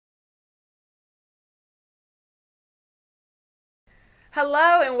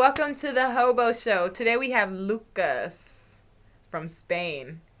Hello and welcome to the Hobo Show. Today we have Lucas from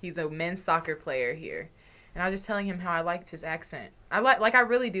Spain. He's a men's soccer player here. And I was just telling him how I liked his accent. I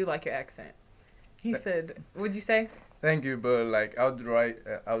really do like your accent. He said, what'd you say? Thank you, but I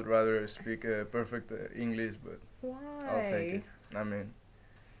would rather speak perfect English, but Why? I'll take it. I mean,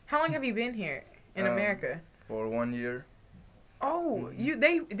 how long have you been here in America? For 1 year. Oh,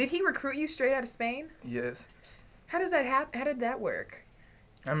 did he recruit you straight out of Spain? Yes. How does that happen? How did that work?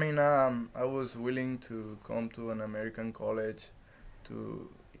 I mean, I was willing to come to an American college to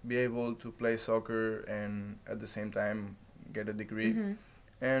be able to play soccer and at the same time get a degree.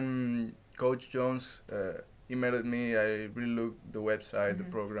 Mm-hmm. And Coach Jones, he met at me. I really looked the website, the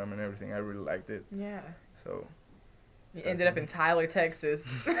Mm-hmm. program, and everything. I really liked it. Yeah. So. You ended up in Tyler,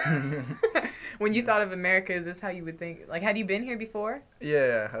 Texas. When you thought of America, is this how you would think? Like, had you been here before?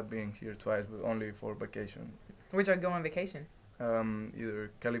 Yeah, I have been here twice, but only for vacation. Where'd you go on vacation?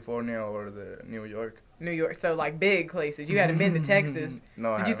 Either California or New York. New York. So, like, big places. You hadn't been to Texas.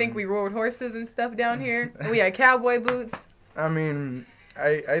 No, Did you think we rode horses and stuff down here? We had cowboy boots. I mean,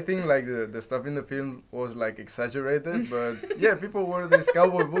 I think, like, the stuff in the film was, like, exaggerated, but, yeah, people wore these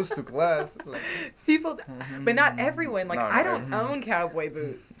cowboy boots to class. Like. People, but not everyone. Like, No, I don't own cowboy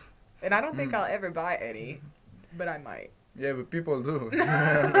boots. And I don't think I'll ever buy any. But I might. Yeah, but people do.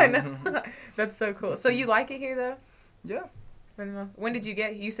 I know. That's so cool. So, you like it here, though? Yeah. When did you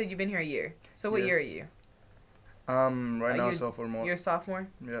get? You said you've been here a year. So what year are you? Right now sophomore. You're a sophomore?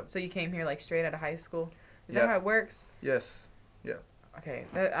 Yeah. So you came here like straight out of high school? Is Yeah. that how it works? Yes. Yeah. Okay.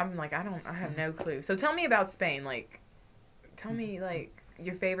 I'm like, I have no clue. So tell me about Spain. Like, tell me like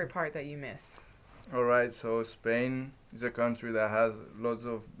your favorite part that you miss. All right. So Spain is a country that has lots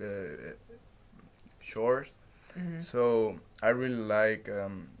of shores. Mm-hmm. So I really like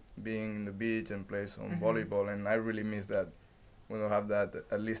being in the beach and play some volleyball, and I really miss that. We don't have that,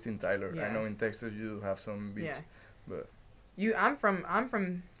 at least in Tyler. Yeah. I know in Texas you have some beach, but I'm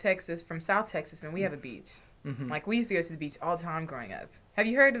from Texas, from South Texas, and we have a beach. Like we used to go to the beach all the time growing up. Have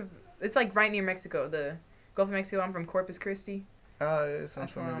you heard of? It's like right near Mexico, the Gulf of Mexico. I'm from Corpus Christi. Yeah, sounds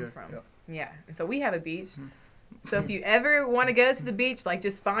That's where familiar. I'm from. Yeah. Yeah, and so we have a beach. So if you ever want to go to the beach, like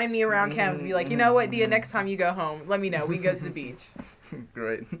just find me around campus and be like, you know what, Dia, next time you go home, let me know. We can go to the beach.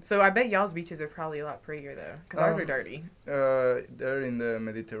 Great. So I bet y'all's beaches are probably a lot prettier though, because ours are dirty. They're in the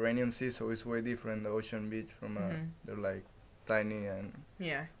Mediterranean Sea, so it's way different. The ocean beach from they're like tiny and.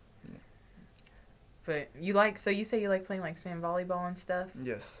 Yeah. But so you say you like playing like sand volleyball and stuff?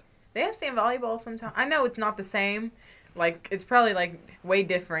 Yes. They have sand volleyball sometimes. I know it's not the same. Like, it's probably, like, way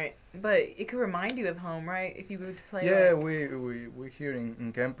different. But it could remind you of home, right? If you were to play, yeah, like... we here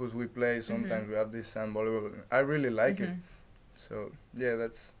in campus, we play. Sometimes we have this sand volleyball. I really like it. So, yeah,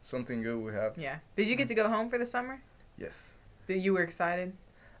 that's something good we have. Yeah. Did you get to go home for the summer? Yes. You were excited?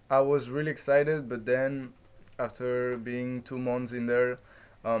 I was really excited, but then after being 2 months in there,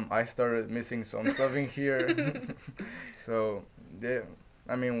 I started missing some stuff in here. So, yeah.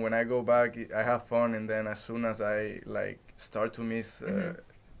 I mean, when I go back, I have fun, and then as soon as I like start to miss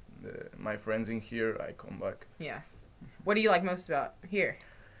my friends in here, I come back. Yeah. What do you like most about here?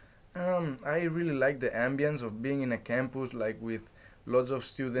 I really like the ambience of being in a campus, like with lots of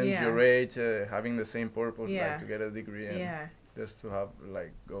students your age, having the same purpose, like to get a degree and just to have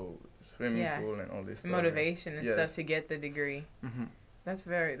like go swimming pool and all this stuff. Motivation and stuff to get the degree. That's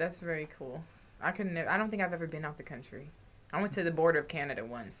very cool. I don't think I've ever been out the country. I went to the border of Canada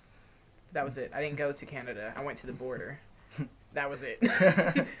once. That was it. I didn't go to Canada. I went to the border. That was it.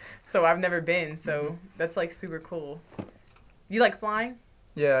 So I've never been. So that's like super cool. You like flying?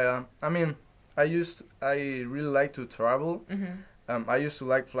 Yeah. I mean, I really like to travel. I used to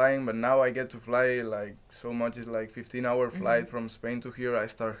like flying, but now I get to fly like so much. It's like 15-hour flight from Spain to here. I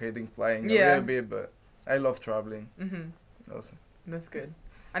start hating flying a little bit, but I love traveling. Also. That's good.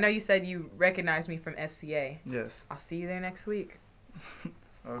 I know you said you recognized me from FCA. Yes. I'll see you there next week. Okay.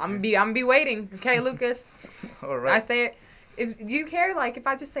 I'm gonna be waiting. Okay, Lucas. All right. I say it. Do you care like if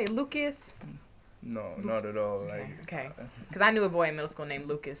I just say Lucas? No, not at all. Okay. Because I knew a boy in middle school named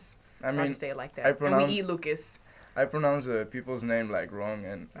Lucas. So I just say it like that. And we eat Lucas. I pronounce people's name like wrong,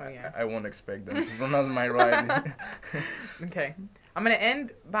 and I won't expect them to pronounce my right. Okay. I'm gonna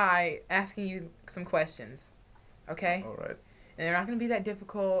end by asking you some questions. Okay. All right. And they're not going to be that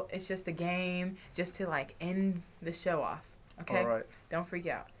difficult. It's just a game just to, like, end the show off. Okay? All right. Don't freak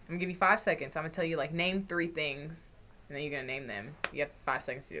out. I'm going to give you 5 seconds. I'm going to tell you, like, name 3 things. And then you're going to name them. You have 5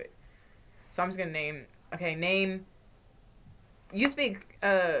 seconds to do it. So I'm just going to name... Okay, name... You speak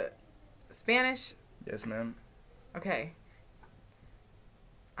Spanish? Yes, ma'am. Okay.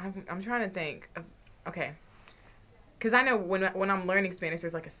 I'm trying to think of... Okay. Because I know when I'm learning Spanish,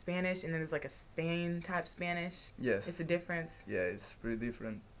 there's like a Spanish and then there's like a Spain type Spanish. Yes. It's a difference. Yeah, it's pretty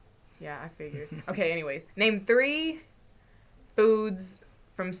different. Yeah, I figured. Okay, anyways. Name 3 foods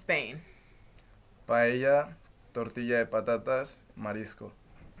from Spain. Paella, tortilla de patatas, marisco.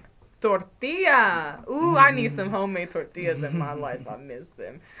 Tortilla. Ooh, I need some homemade tortillas in my life. I miss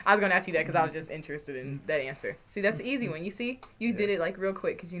them. I was going to ask you that because I was just interested in that answer. See, that's an easy one. You see? You did it like real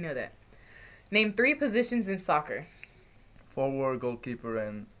quick because you know that. Name 3 positions in soccer. Forward, goalkeeper,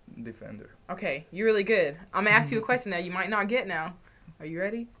 and defender. Okay, you're really good. I'm going to ask you a question that you might not get now. Are you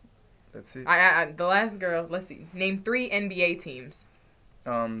ready? Let's see. The last girl, let's see. Name 3 NBA teams.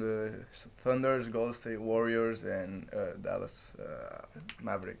 The Thunders, Golden State Warriors, and Dallas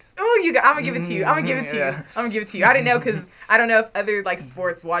Mavericks. Oh, I'm gonna give it to you. I'm gonna give it to you. Yeah. I'm gonna give it to you. I didn't know because I don't know if other like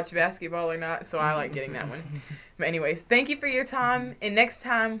sports watch basketball or not, so I like getting that one. But anyways, thank you for your time, and next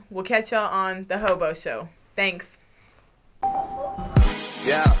time we'll catch y'all on the Hobo Show. Thanks.